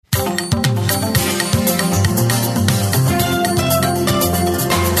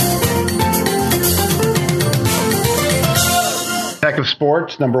of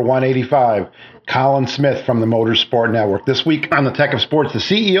Sports, number 185, Colin Smith from the Motorsport Network. This week on the Tech of Sports, the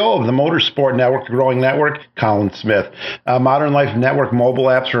CEO of the Motorsport Network, the growing network, Colin Smith. Modern Life Network mobile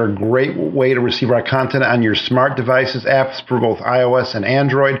apps are a great way to receive our content on your smart devices, apps for both iOS and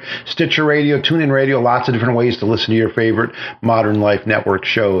Android, Stitcher Radio, TuneIn Radio, lots of different ways to listen to your favorite Modern Life Network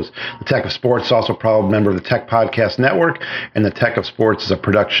shows. The Tech of Sports is also a proud member of the Tech Podcast Network, and the Tech of Sports is a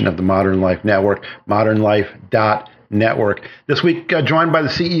production of the Modern Life Network, modernlife.network. This week, joined by the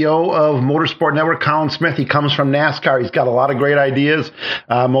CEO of Motorsport Network, Colin Smith. He comes from NASCAR. He's got a lot of great ideas.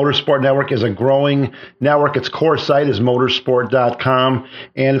 Motorsport Network is a growing network. Its core site is motorsport.com,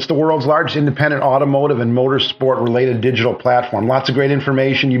 and it's the world's largest independent automotive and motorsport-related digital platform. Lots of great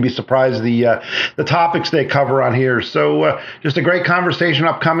information. You'd be surprised the topics they cover on here. So just a great conversation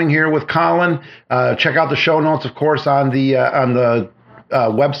upcoming here with Colin. Check out the show notes, of course, on the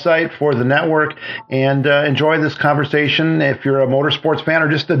website for the network, and enjoy this conversation if you're a motorsports fan or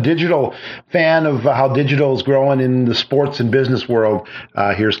just a digital fan of how digital is growing in the sports and business world.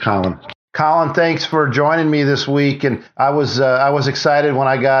 Here's Colin. Colin, thanks for joining me this week. And I was excited when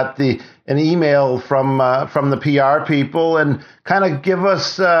I got an email from the PR people, and kind of give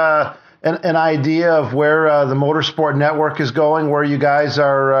us an idea of where the Motorsport Network is going, where you guys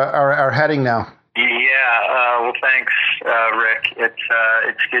are heading now. Well, thanks, Rick.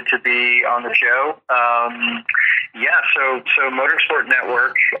 It's good to be on the show. So Motorsport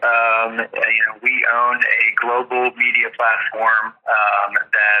Network, we own a global media platform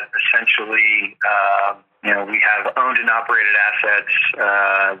that essentially, we have owned and operated assets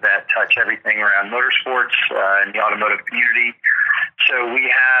that touch everything around motorsports and the automotive community. So we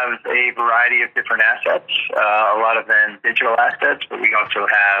have a variety of different assets, a lot of them digital assets, but we also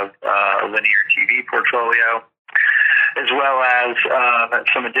have a linear TV portfolio, as well as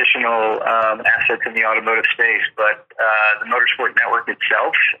some additional assets in the automotive space. But the Motorsport Network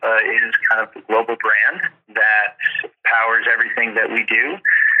itself is kind of the global brand that powers everything that we do.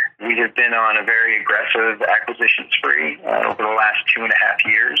 We have been on a very aggressive acquisition spree over the last 2.5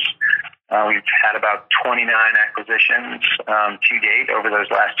 years. We've had about 29 acquisitions to date over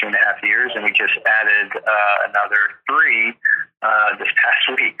those last 2.5 years, and we just added another 3 this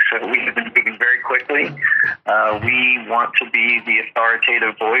past week. So we have been moving very quickly. We want to be the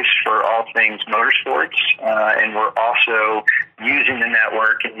authoritative voice for all things motorsports, and we're also using the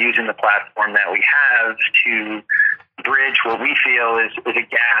network and using the platform that we have to bridge what we feel is a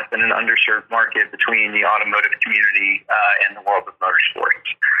gap in an underserved market between the automotive community and the world of motorsports.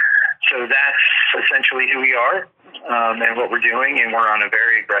 So that's essentially who we are and what we're doing, and we're on a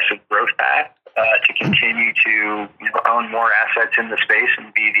very aggressive growth path to continue to own more assets in the space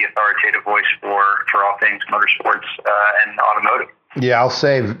and be the authoritative voice for all things motorsports and automotive. Yeah, I'll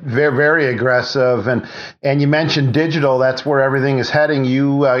say very, very aggressive. And you mentioned digital. That's where everything is heading.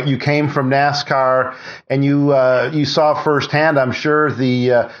 You came from NASCAR, and you saw firsthand, I'm sure,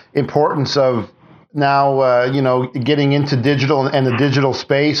 the importance of now getting into digital and the digital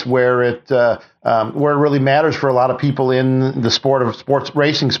space where it really matters for a lot of people in the sport of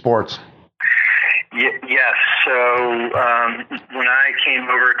racing sports. Yes. So when I came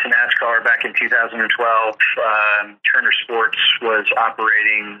over to NASCAR back in 2012, Turner Sports was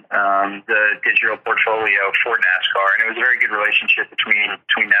operating the digital portfolio for NASCAR, and it was a very good relationship between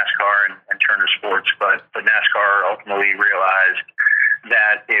NASCAR and Turner Sports. But NASCAR ultimately realized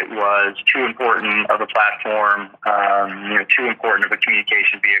that it was too important of a platform, too important of a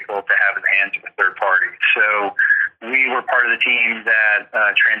communication vehicle to have in the hands of a third party. So we were part of the team that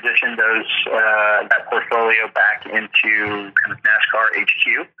transitioned that portfolio back into kind of NASCAR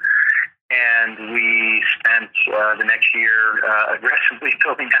HQ. And we spent the next year aggressively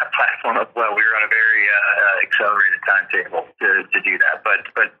building that platform up well. We were on a very accelerated timetable to do that.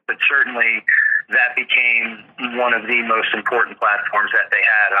 But certainly that became one of the most important platforms that they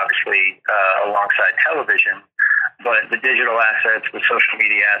had, obviously, alongside television. But the digital assets, the social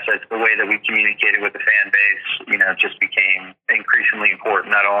media assets, the way that we communicated with the fan base, just became increasingly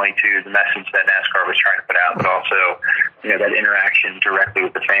important, not only to the message that NASCAR was trying to put out, but also, that interaction directly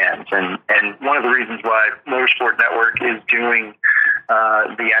with the fans. And one of the reasons why Motorsport Network is doing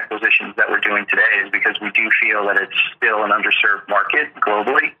the acquisitions that we're doing today is because we do feel that it's still an underserved market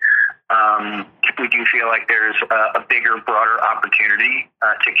globally. We do feel like there's a bigger, broader opportunity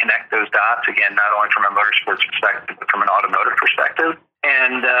to connect those dots, again, not only from a motorsports perspective, but from an automotive perspective.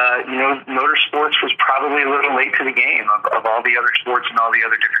 And, motorsports was probably a little late to the game of all the other sports and all the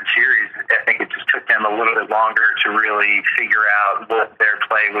other different series. I think it just took them a little bit longer to really figure out what their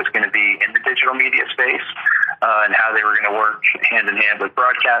play was going to be in the digital media space and how they were going to work hand in hand with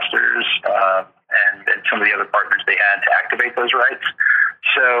broadcasters and some of the other partners they had to activate those rights.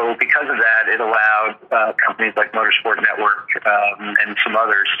 So because of that, it allowed companies like Motorsport Network and some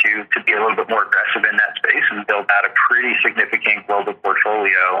others to be a little bit more aggressive in that space and build out a pretty significant global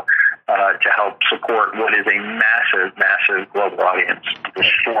portfolio to help support what is a massive, massive global audience.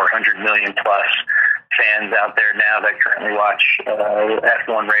 There's 400 million plus fans out there now that currently watch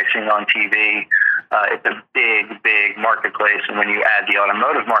F1 racing on TV. It's a big, big marketplace, and when you add the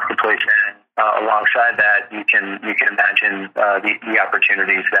automotive marketplace in, alongside that, you can imagine the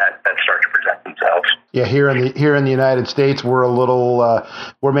opportunities that start to present themselves. Yeah, here in the United States,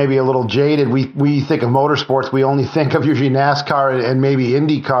 we're maybe a little jaded. We think of motorsports, we only think of usually NASCAR and maybe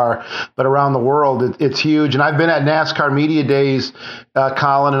IndyCar, but around the world, it's huge. And I've been at NASCAR Media Days,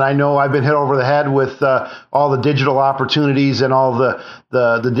 Colin, and I know I've been hit over the head with all the digital opportunities and all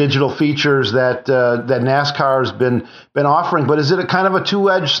the digital features that NASCAR has been offering. But is it a kind of a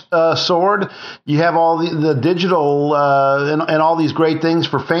two-edged sword? You have all the digital and all these great things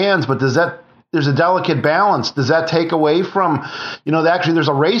for fans, but there's a delicate balance. Does that take away from, actually there's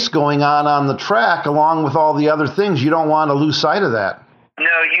a race going on the track along with all the other things. You don't want to lose sight of that.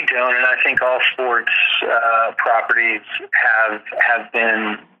 No, you don't. And I think all sports properties have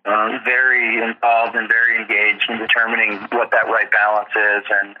been very involved and very engaged in determining what that right balance is.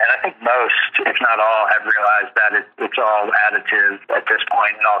 And I think most, if not all, have realized that it's all additive at this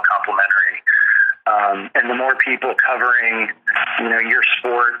point and all complementary. And the more people covering, your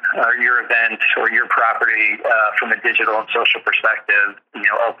sport or your event or your property from a digital and social perspective,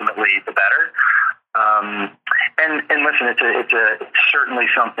 ultimately the better. And listen, it's certainly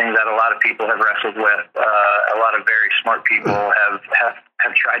something that a lot of people have wrestled with. A lot of very smart people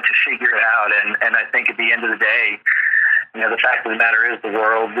have tried to figure it out. And I think at the end of the day, the fact of the matter is the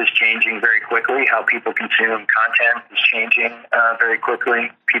world is changing very quickly. How people consume content is changing very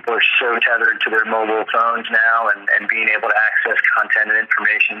quickly. People are so tethered to their mobile phones now, and being able to access content and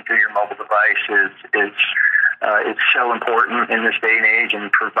information through your mobile device is so important in this day and age,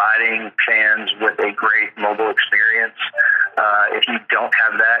 and providing fans with a great mobile experience. If you don't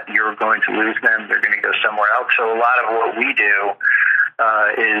have that, you're going to lose them. They're going to go somewhere else. So a lot of what we do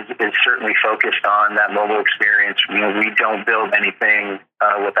is certainly focused on that mobile experience. We don't build anything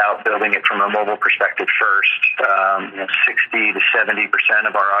without building it from a mobile perspective first. 60 to 70%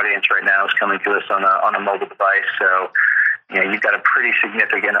 of our audience right now is coming to us on a mobile device. So you've got a pretty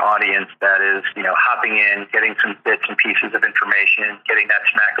significant audience that is, hopping in, getting some bits and pieces of information, getting that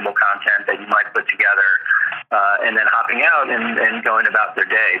snackable content that you might put together, and then hopping out and going about their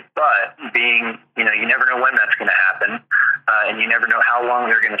day. But you never know when that's going to happen, and you never know how long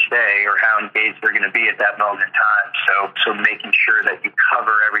they're going to stay or how engaged they're going to be at that moment in time. So making sure that you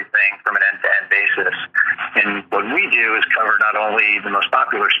cover everything from an end-to-end basis. And what we do is cover not only the most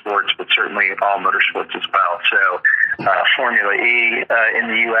popular sports, but certainly all motorsports as well. So Formula E in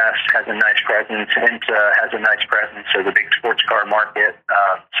the U.S. has a nice presence. IMSA has a nice presence, so the big sports car market.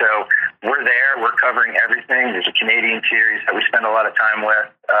 So we're there. We're covering everything. There's a Canadian series that we spend a lot of time with,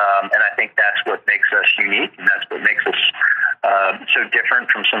 and I think that's what makes us unique, and that's what makes us so different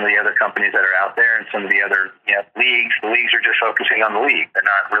from some of the other companies that are out there and some of the other leagues. The leagues are just focusing on the league. They're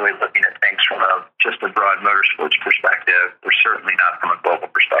not really looking at things from just a broad motorsports perspective. They're certainly not from a global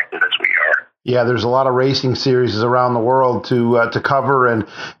perspective as we are. Yeah, there's a lot of racing series around the world to cover and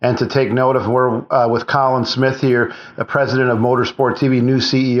to take note of. We're with Colin Smith here, the president of Motorsport TV, new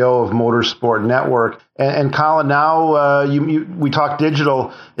CEO of Motorsport Network. And Colin, now we talk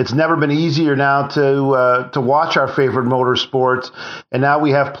digital. It's never been easier now to watch our favorite motorsports. And now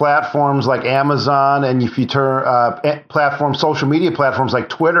we have platforms like Amazon, and if you turn social media platforms like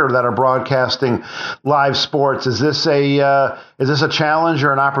Twitter that are broadcasting live sports. Is this a challenge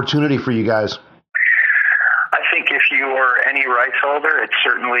or an opportunity for you guys? I think if you're any rights holder, it's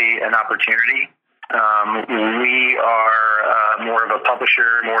certainly an opportunity. We are more of a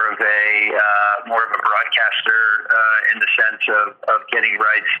publisher, more of a broadcaster in the sense of getting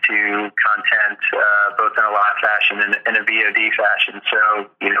rights to content both in a live fashion and a VOD fashion. So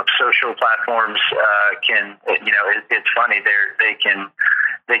social platforms it's funny.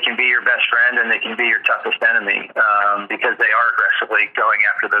 They can be your best friend and they can be your toughest enemy because they are aggressively going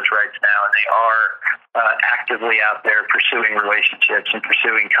after those rights now, and they are actively out there pursuing relationships and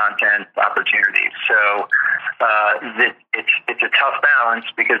pursuing content opportunities. So it's a tough balance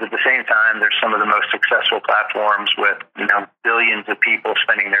because at the same time, there's some of the most successful platforms with billions of people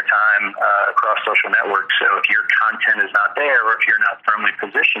spending their time across social networks. So if your content is not there, or if you're not firmly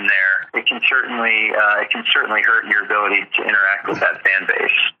positioned there, it can certainly hurt your ability to interact with that fan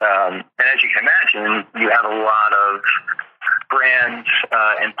base. And as you can imagine, you have a lot of brands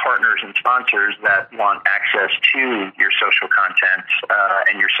and partners and sponsors that to your social content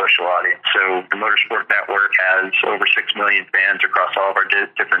and your social audience. So the Motorsport Network has over 6 million fans across all of our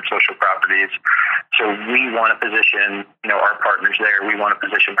different social properties. So we want to position, our partners there. We want to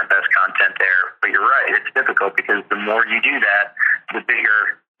position our best content there. But you're right, it's difficult because the more you do that, the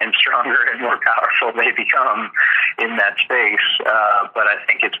bigger and stronger and more powerful they become in that space. But I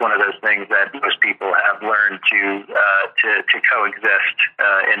think it's one of those things that most people have learned to coexist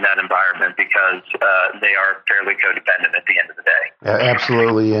in that environment because they are fairly codependent at the end of the day. Yeah,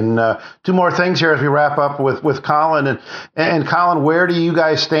 absolutely. And two more things here as we wrap up with Colin. And Colin, where do you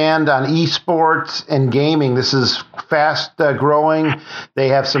guys stand on esports and gaming? This is fast growing. They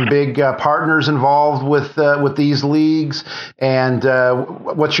have some big partners involved with these leagues. And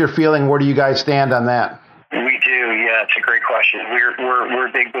what's your feeling? Where do you guys stand on that? We do, yeah. It's a great question.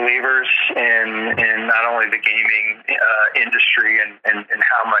 We're big believers in not only the gaming industry and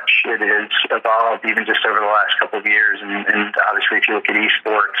how much it has evolved even just over the last couple of years, and obviously if you look at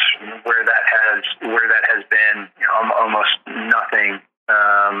esports, where that has been almost nothing.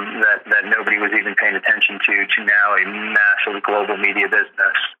 That nobody was even paying attention to now a massive global media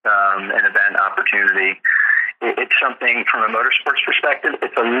business, an event opportunity. It's something from a motorsports perspective,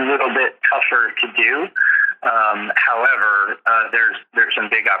 it's a little bit tougher to do. However, there's some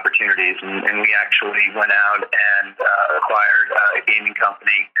big opportunities, and we actually went out and acquired a gaming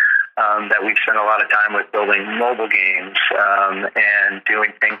company that we've spent a lot of time with building mobile games and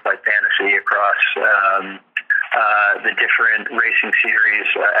doing things like fantasy across the different racing series,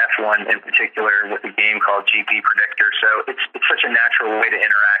 F1 in particular, with a game called GP Predictor. So it's such a natural way to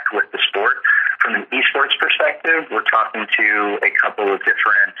interact with the sport. From an esports perspective, we're talking to a couple of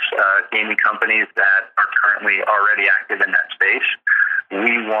different gaming companies that are currently already active in that space.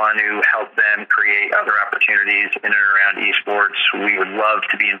 We want to help them create other opportunities in and around esports. We would love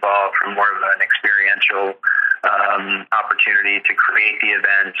to be involved from more of an experiential opportunity to create the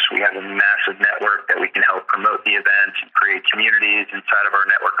events. We have a massive network that we can help promote the events and create communities inside of our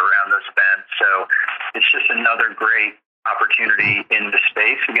network around those events. So it's just another great opportunity in the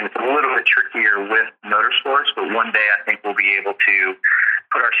space. Again, it's a little bit trickier with motorsports, but one day I think we'll be able to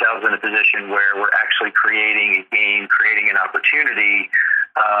put ourselves in a position where we're actually creating a game, creating an opportunity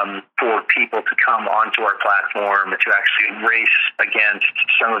for people to come onto our platform to actually race against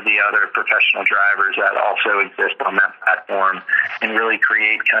some of the other professional drivers that also exist on that platform and really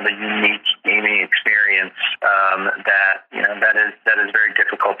create kind of a unique gaming experience that is very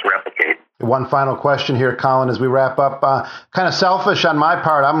difficult to replicate. One final question here, Colin, as we wrap up. Kind of selfish on my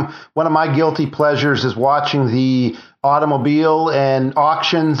part. One of my guilty pleasures is watching the automobile and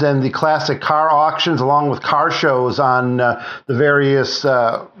auctions and the classic car auctions along with car shows on the various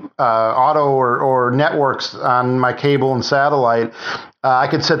auto or networks on my cable and satellite. I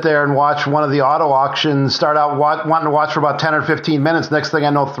could sit there and watch one of the auto auctions, start out wanting to watch for about 10 or 15 minutes. Next thing I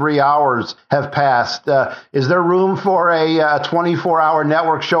know, 3 hours have passed. Is there room for a 24-hour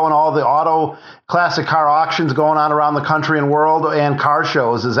network showing all the auto classic car auctions going on around the country and world and car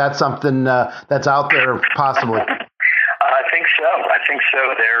shows? Is that something that's out there possibly? I think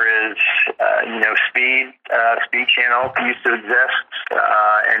so. There is, Speed Channel used to exist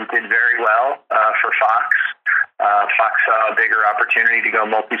and did very well for Fox. Fox saw a bigger opportunity to go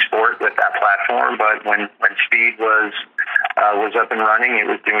multi-sport with that platform, but when Speed was up and running, it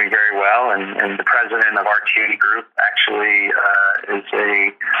was doing very well. And the president of RTD Group actually is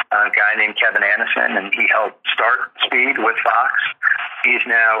a guy named Kevin Anderson, and he helped start Speed with Fox. He's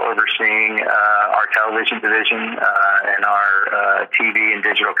now overseeing our television division and our TV and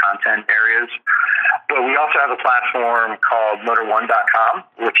digital content areas. But we also have a platform called Motor1.com,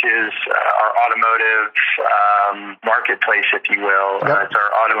 which is our automotive marketplace, if you will. Yep. It's our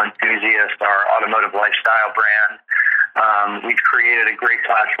auto enthusiast, our automotive lifestyle brand. We've created a great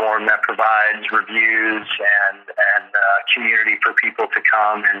platform that provides reviews and community for people to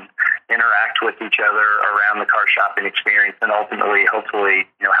come and interact with each other around the car shopping experience and ultimately, hopefully,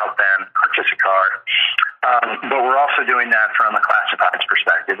 help them purchase a car. But we're also doing that from a classifieds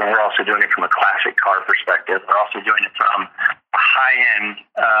perspective, and we're also doing it from a classic car perspective. We're also doing it from a high-end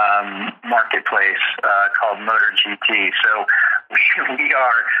marketplace called MotorGT. So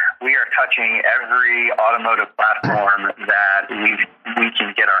we are touching every automotive platform that we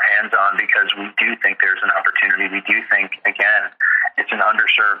can get our hands on because we do think there's an opportunity. We do think, again, it's an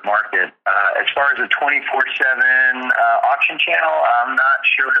underserved market. As far as a 24/7 auction channel, I'm not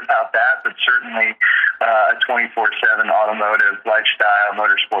sure about that, but certainly a 24/7 automotive lifestyle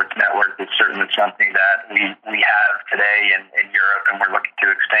motorsports network is certainly something that we have today in Europe, and we're looking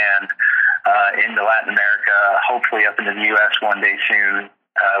to expand into Latin America, hopefully up into the U.S. one day soon.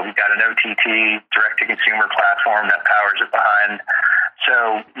 We've got an OTT, direct-to-consumer platform that powers it behind.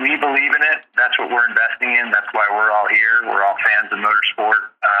 So we believe in it. That's what we're investing in. That's why we're all here. We're all fans of motorsport.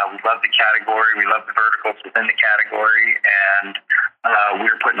 We love the category. We love the verticals within the category. And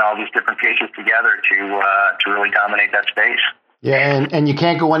we're putting all these different pieces together to really dominate that space. Yeah, and you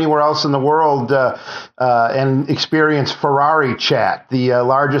can't go anywhere else in the world and experience Ferrari Chat, the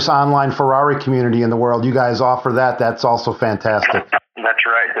largest online Ferrari community in the world. You guys offer that. That's also fantastic. That's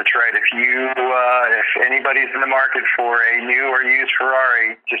right. If anybody's in the market for a new or used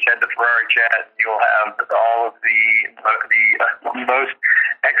Ferrari, just head to Ferrari Chat. You'll have all of the most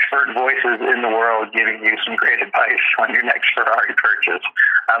expert voices in the world giving you some great advice on your next Ferrari purchase.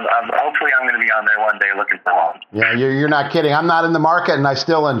 Hopefully I'm going to be on there one day looking for one. Yeah, you're not kidding. I'm not in the market, and I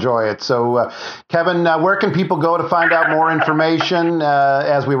still enjoy it. So, Kevin, where can people go to find out more information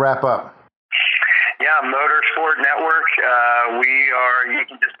as we wrap up? Yeah, Motorsport Network. You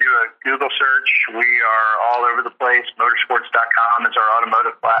can just do a Google search. We are all over the place. Motorsports.com is our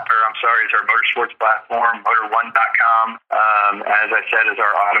motorsports platform. Motor1.com, as I said, is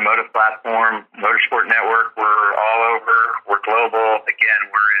our automotive platform. Motorsport Network, we're all over. We're global. Again,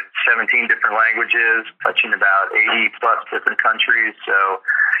 we're in 17 different languages, touching about 80 plus different countries. So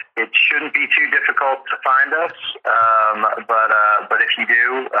it shouldn't be too difficult to find us. But if you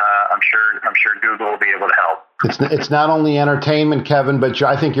do, I'm sure Google will be able to help. It's not only entertainment, Kevin, but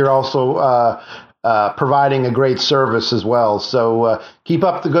I think you're also providing a great service as well. So keep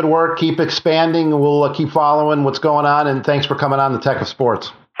up the good work, keep expanding. We'll keep following what's going on, and thanks for coming on the Tech of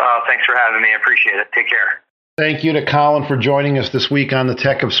Sports. Thanks for having me. I appreciate it. Take care. Thank you to Colin for joining us this week on the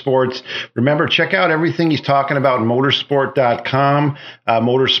Tech of Sports. Remember, check out everything he's talking about at motorsport.com,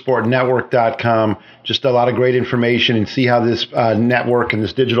 motorsportnetwork.com. Just a lot of great information, and see how this network and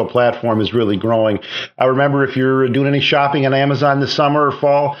this digital platform is really growing. Remember, if you're doing any shopping on Amazon this summer or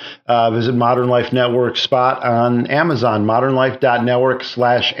fall, visit Modern Life Network spot on Amazon,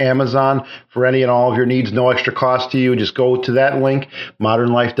 modernlife.network/Amazon for any and all of your needs. No extra cost to you. Just go to that link,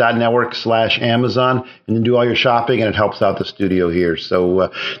 modernlife.network/Amazon, and then do all your shopping, and it helps out the studio here.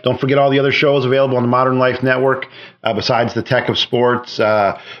 So don't forget all the other shows available on the Modern Life Network, besides the Tech of Sports,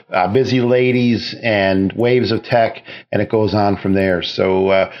 Busy Ladies, and Waves of Tech, and it goes on from there.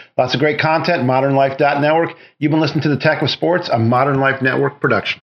 So lots of great content, modernlife.network. You've been listening to the Tech of Sports, a Modern Life Network production.